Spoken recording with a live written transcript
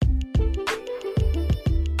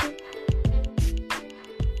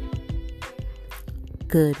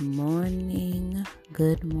Good morning,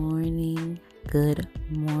 good morning, good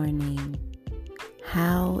morning.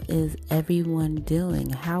 How is everyone doing?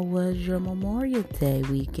 How was your Memorial Day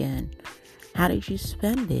weekend? How did you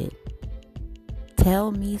spend it?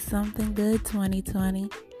 Tell me something good, 2020.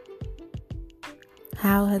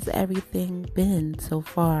 How has everything been so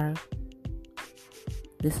far?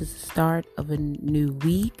 This is the start of a new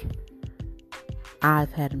week.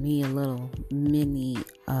 I've had me a little mini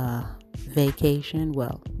vacation.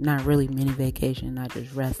 Well, not really mini vacation. I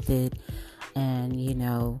just rested and,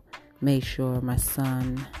 made sure my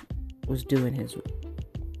son was doing his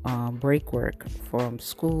break work from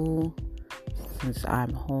school since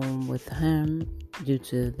I'm home with him due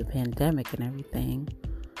to the pandemic and everything.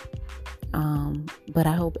 But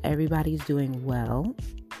I hope everybody's doing well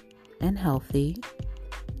and healthy.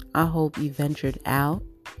 I hope you ventured out.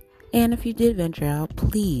 And if you did venture out,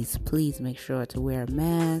 please make sure to wear a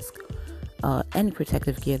mask, any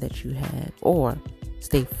protective gear that you had, or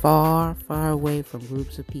stay far away from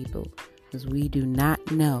groups of people, because we do not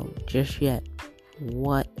know just yet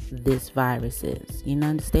what this virus is. You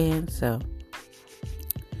understand? So,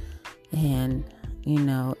 and,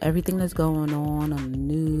 everything that's going on the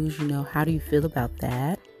news, how do you feel about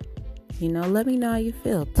that? Let me know how you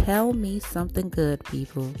feel. Tell me something good,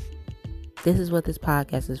 people. This is what this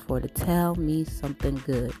podcast is for, to tell me something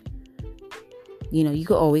good. You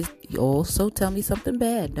could also tell me something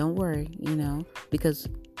bad. Don't worry, because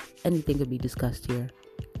anything could be discussed here.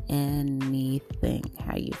 Anything.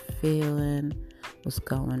 How you feeling? What's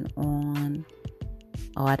going on?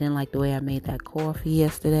 Oh, I didn't like the way I made that coffee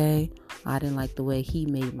yesterday. I didn't like the way he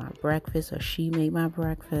made my breakfast or she made my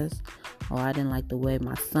breakfast. Or I didn't like the way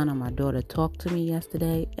my son or my daughter talked to me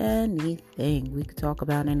yesterday. Anything. We could talk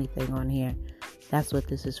about anything on here. That's what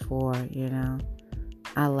this is for,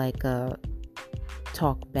 I like a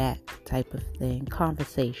talk back type of thing.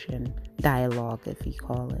 Conversation, dialogue, if you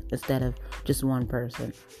call it. Instead of just one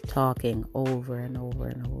person talking over and over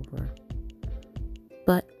and over.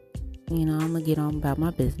 But, I'm going to get on about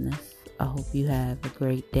my business. I hope you have a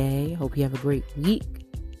great day. I hope you have a great week.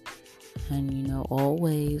 And,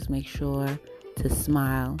 always make sure to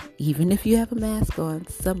smile. Even if you have a mask on,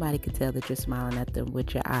 somebody can tell that you're smiling at them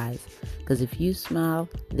with your eyes. Because if you smile,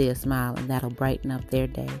 they'll smile, and that'll brighten up their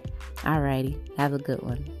day. Alrighty. Have a good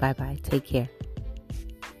one. Bye-bye. Take care.